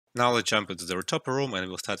Now let's jump into the Retopo room and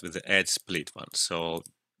we'll start with the add split one. So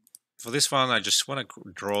for this one, I just want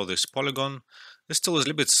to draw this polygon. This tool is a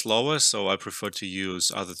little bit slower, so I prefer to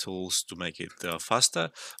use other tools to make it faster.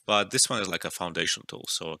 But this one is like a foundation tool,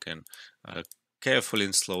 so I can carefully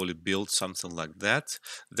and slowly build something like that.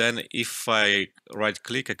 Then if I right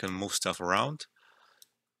click, I can move stuff around.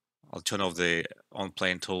 I'll turn off the on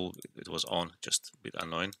plane tool. It was on, just a bit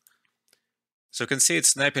annoying. So you can see it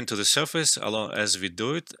snapping to the surface along as we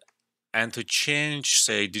do it. And to change,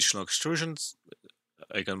 say, additional extrusions,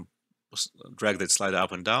 I can drag that slider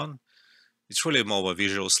up and down. It's really more of a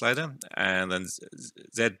visual slider. And then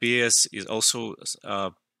ZBS is also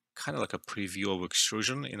kind of like a preview of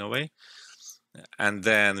extrusion in a way. And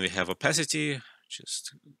then we have opacity,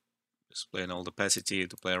 just displaying all the opacity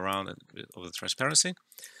to play around with the transparency.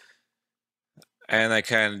 And I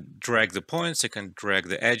can drag the points, I can drag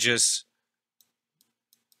the edges,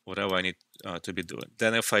 whatever I need to be doing.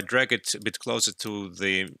 Then if I drag it a bit closer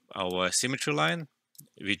to our symmetry line,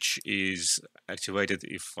 which is activated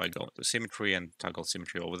if I go to symmetry and toggle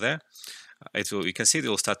symmetry over there, you can see it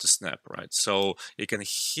will start to snap, right? So you can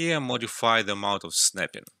here modify the amount of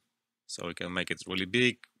snapping. So you can make it really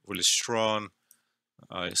big, really strong,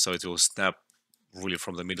 so it will snap really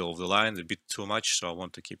from the middle of the line, a bit too much, so I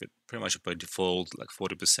want to keep it pretty much by default, like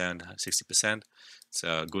 40%, 60%. It's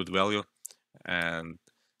a good value, and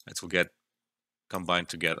it will get combined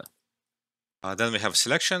together. Then we have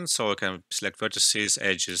selection, so I can select vertices,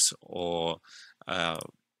 edges, or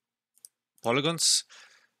polygons.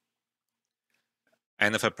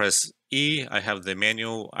 And if I press E, I have the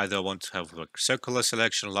menu. Either I want to have like circular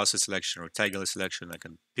selection, lasso selection, rectangular selection. I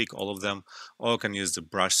can pick all of them, or I can use the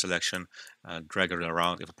brush selection, drag it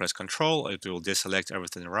around. If I press Control, it will deselect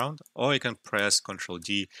everything around, or I can press Control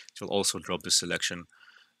D. It will also drop the selection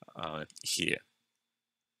here.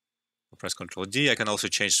 I press Control D. I can also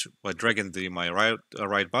change by dragging my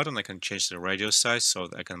right button. I can change the radius size so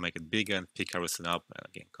that I can make it bigger and pick everything up. And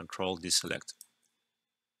again, Control deselect.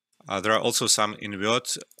 There are also some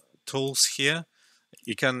invert tools here.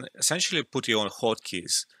 You can essentially put your own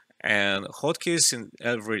hotkeys, and hotkeys in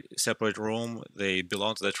every separate room, they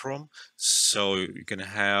belong to that room. So you can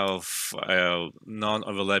have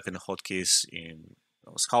non-overlapping hotkeys in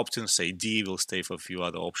sculpting. Say D will stay for a few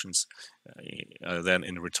other options than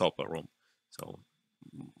in Retopo room. So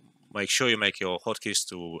make sure you make your hotkeys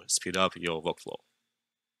to speed up your workflow.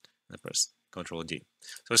 And press Control D.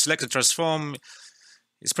 So select the transform.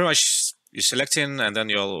 It's pretty much you're selecting, and then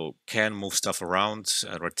you can move stuff around,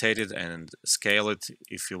 rotate it, and scale it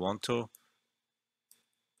if you want to.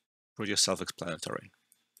 Pretty self-explanatory.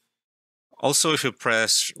 Also, if you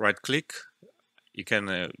press right-click, you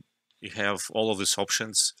can you have all of these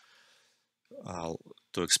options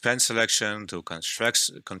to expand selection, to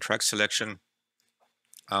contract selection.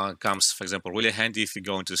 Comes, for example, really handy if you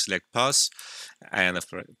go into select pass and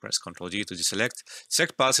press Ctrl D to deselect.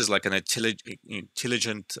 Select pass is like an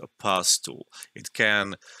intelligent pass tool. It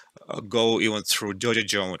can go even through dirty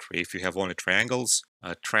geometry. If you have only triangles,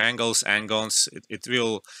 angles, it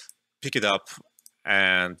will pick it up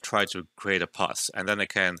and try to create a path. And then I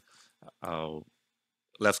can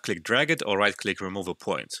left click drag it or right click remove a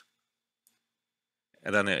point.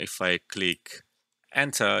 And then if I click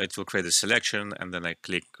Enter, it will create a selection, and then I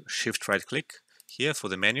click Shift right click here for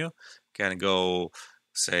the menu. Can go,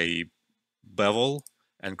 say, bevel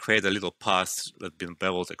and create a little path that's been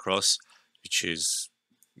beveled across, which is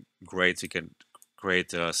great. You can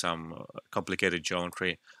create some complicated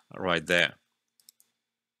geometry right there.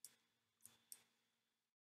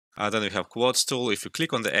 Then we have Quartz Tool. If you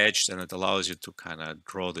click on the edge, then it allows you to kind of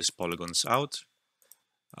draw these polygons out.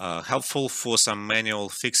 Helpful for some manual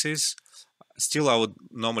fixes. Still, I would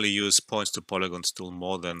normally use points to polygons tool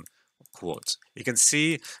more than Quartz. You can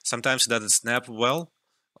see sometimes it doesn't snap well,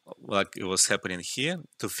 like it was happening here.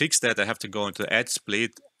 To fix that, I have to go into Add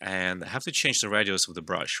Split and I have to change the radius of the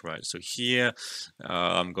brush, right? So here,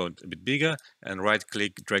 I'm going a bit bigger and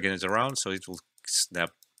right-click, dragging it around, so it will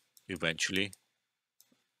snap eventually.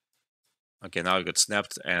 Okay, now it got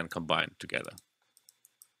snapped and combined together.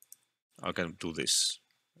 I can do this,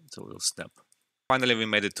 so it will snap. Finally, we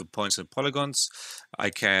made it to points and polygons. I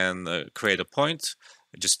can create a point,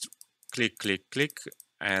 just click, click, click,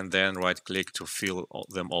 and then right click to fill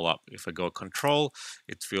them all up. If I go Control,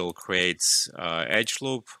 it will create edge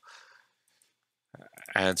loop.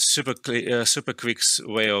 And super quick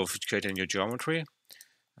way of creating your geometry.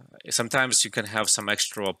 Sometimes you can have some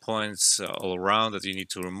extra points all around that you need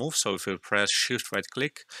to remove. So if you press Shift right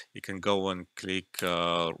click, you can go and click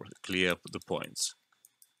clear the points.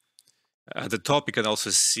 At the top, you can also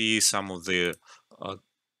see some of the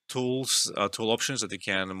tools, tool options that you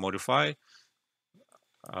can modify.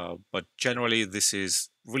 But generally, this is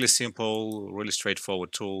really simple, really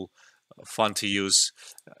straightforward tool, fun to use.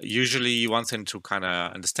 Usually, one thing to kind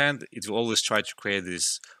of understand, it will always try to create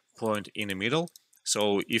this point in the middle.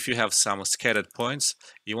 So if you have some scattered points,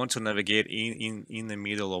 you want to navigate in the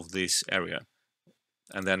middle of this area,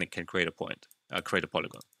 and then it can create a point, create a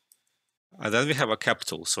polygon. And then we have a cap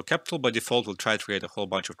tool. So cap tool by default will try to create a whole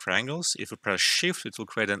bunch of triangles. If you press shift, it will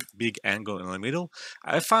create a big angle in the middle.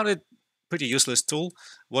 I found it pretty useless tool.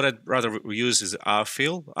 What I'd rather use is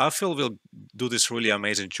rfill. Rfill will do this really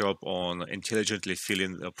amazing job on intelligently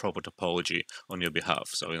filling the proper topology on your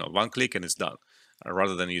behalf. So, one click and it's done,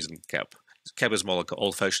 rather than using cap. Cap is more like an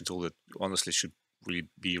old-fashioned tool that honestly should really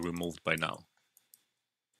be removed by now.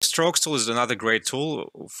 Strokes tool is another great tool.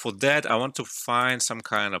 For that, I want to find some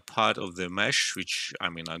kind of part of the mesh, which, I'll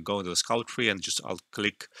go into the sculpt tree and I'll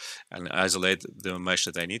click and isolate the mesh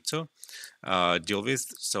that I need to deal with.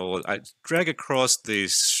 So I drag across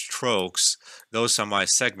these strokes. Those are my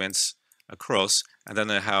segments across. And then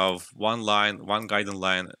I have one line, one guiding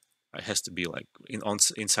line. It has to be like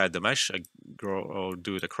inside the mesh. I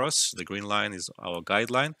do it across. The green line is our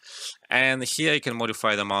guideline. And here you can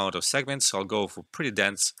modify the amount of segments. So I'll go for pretty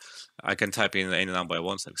dense. I can type in any number I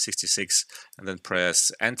want, like 66, and then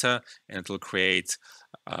press enter, and it will create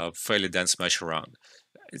a fairly dense mesh around.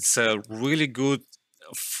 It's really good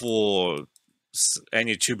for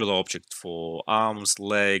any tubular object, for arms,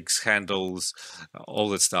 legs, handles, all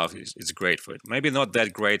that stuff. Is great for it. Maybe not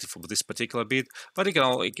that great for this particular bit, but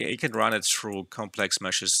you can run it through complex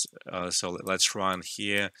meshes. So let's run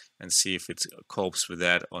here and see if it copes with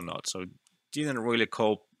that or not. So it didn't really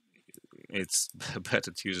cope. It's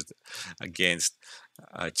better to use it against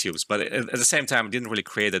tubes, but at the same time, it didn't really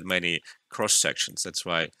create that many cross sections. That's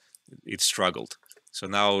why it struggled. So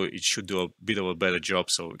now it should do a bit of a better job.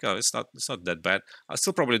 So it's not that bad. I'll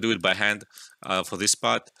still probably do it by hand for this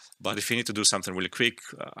part. But if you need to do something really quick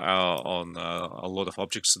on a lot of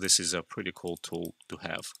objects, this is a pretty cool tool to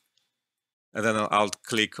have. And then I'll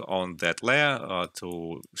click on that layer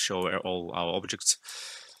to show all our objects.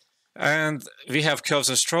 And we have curves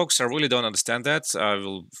and strokes. I really don't understand that. I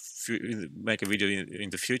will make a video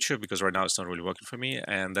in the future because right now it's not really working for me.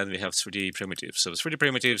 And then we have 3D primitives. So 3D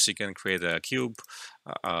primitives, you can create a cube,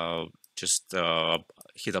 just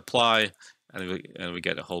hit apply, and we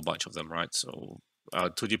get a whole bunch of them, right? So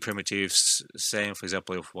 2D primitives, same. For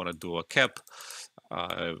example, if you want to do a cap,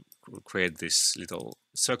 create this little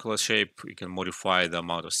circular shape. You can modify the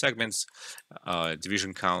amount of segments,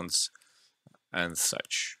 division counts, and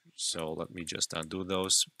such. So let me just undo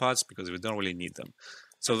those parts because we don't really need them.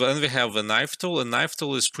 So then we have a knife tool. A knife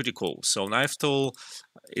tool is pretty cool. So knife tool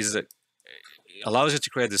allows you to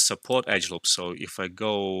create this support edge loop. So if I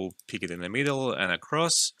go pick it in the middle and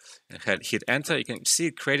across and hit enter, you can see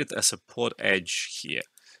it created a support edge here.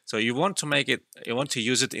 So you want to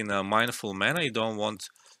use it in a mindful manner. You don't want,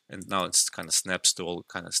 and now it's kind of snaps to all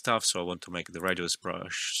kind of stuff. So I want to make the radius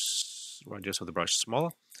of the brush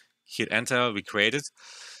smaller. Hit enter, we create it.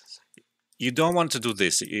 You don't want to do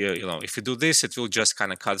this. If you do this, it will just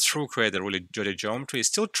kind of cut through, create a really dirty geometry. It's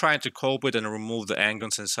still trying to cope with and remove the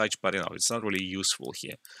angles and such, but it's not really useful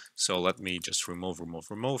here. So let me just remove,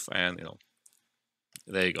 and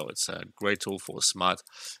there you go. It's a great tool for smart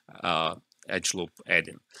edge loop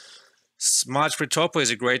adding. Smart Retopo is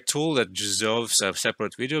a great tool that deserves a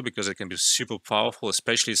separate video because it can be super powerful,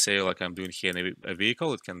 especially say like I'm doing here in a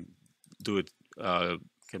vehicle. It can do it.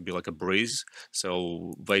 Can be like a breeze,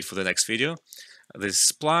 so wait for the next video. The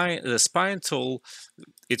spline tool,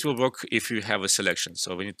 it will work if you have a selection.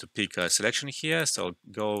 So we need to pick a selection here. So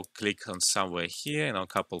go click on somewhere here, a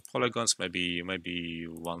couple polygons, maybe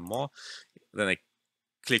one more. Then I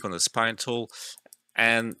click on the spline tool,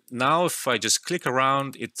 and now if I just click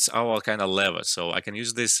around, it's our kind of lever. So I can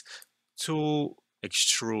use this to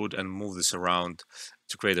extrude and move this around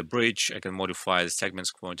to create a bridge. I can modify the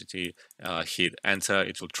segments quantity, hit enter.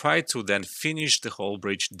 It will try to then finish the whole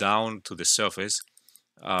bridge down to the surface.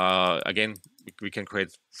 Again, we can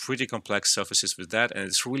create pretty complex surfaces with that, and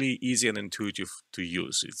it's really easy and intuitive to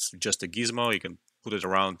use. It's just a gizmo. You can put it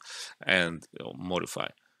around and modify.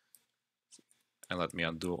 And let me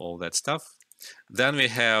undo all that stuff. Then we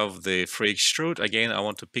have the free extrude. Again, I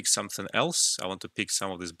want to pick something else. I want to pick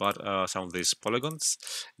some of these polygons.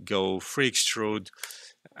 Go free extrude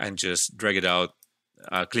and just drag it out.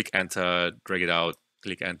 Click enter, drag it out.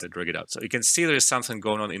 Click enter, drag it out. So you can see there is something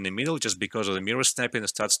going on in the middle just because of the mirror snapping. It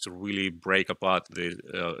starts to really break apart the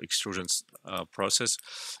extrusion process.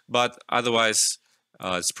 But otherwise,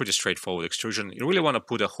 It's pretty straightforward extrusion. You really want to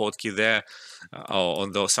put a hotkey there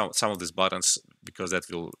on those some of these buttons, because that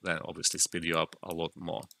will then obviously speed you up a lot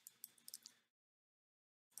more.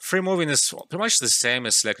 Free moving is pretty much the same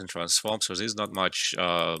as select and transform, so there's not much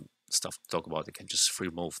stuff to talk about. You can just free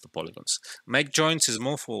move the polygons. Make joints is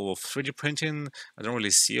more for 3D printing. I don't really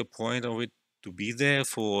see a point of it to be there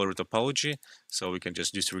for topology, so we can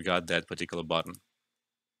just disregard that particular button.